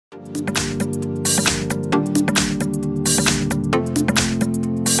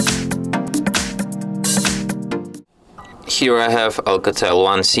Here I have ALCATEL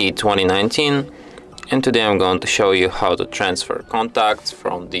 1C 2019, and today I'm going to show you how to transfer contacts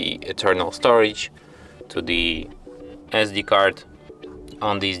from the internal storage to the SD card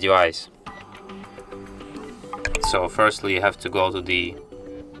on this device. So firstly you have to go to the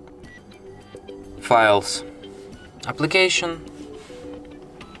Files application.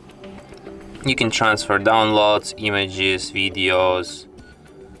 You can transfer downloads, images, videos,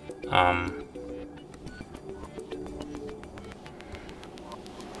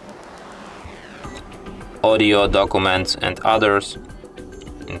 audio, documents and others,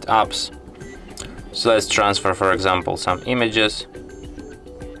 and apps. So let's transfer, for example, some images,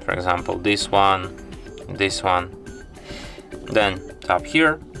 for example this one. Then tap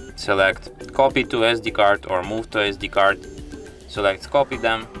here, select copy to SD card or move to SD card, select copy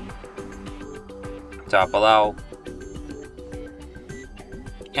them, tap allow,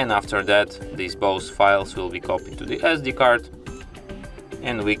 and after that these both files will be copied to the SD card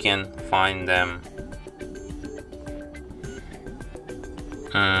and we can find them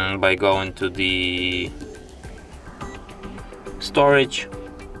by going to the storage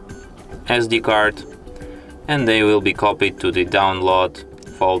SD card, and they will be copied to the download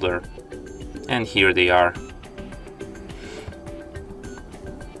folder, and here they are.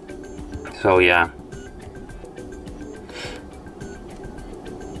 So yeah,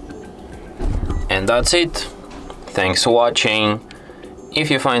 and that's it. Thanks for watching. If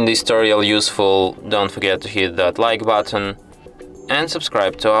you find this tutorial useful, don't forget to hit that like button and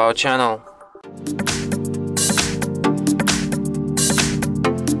subscribe to our channel.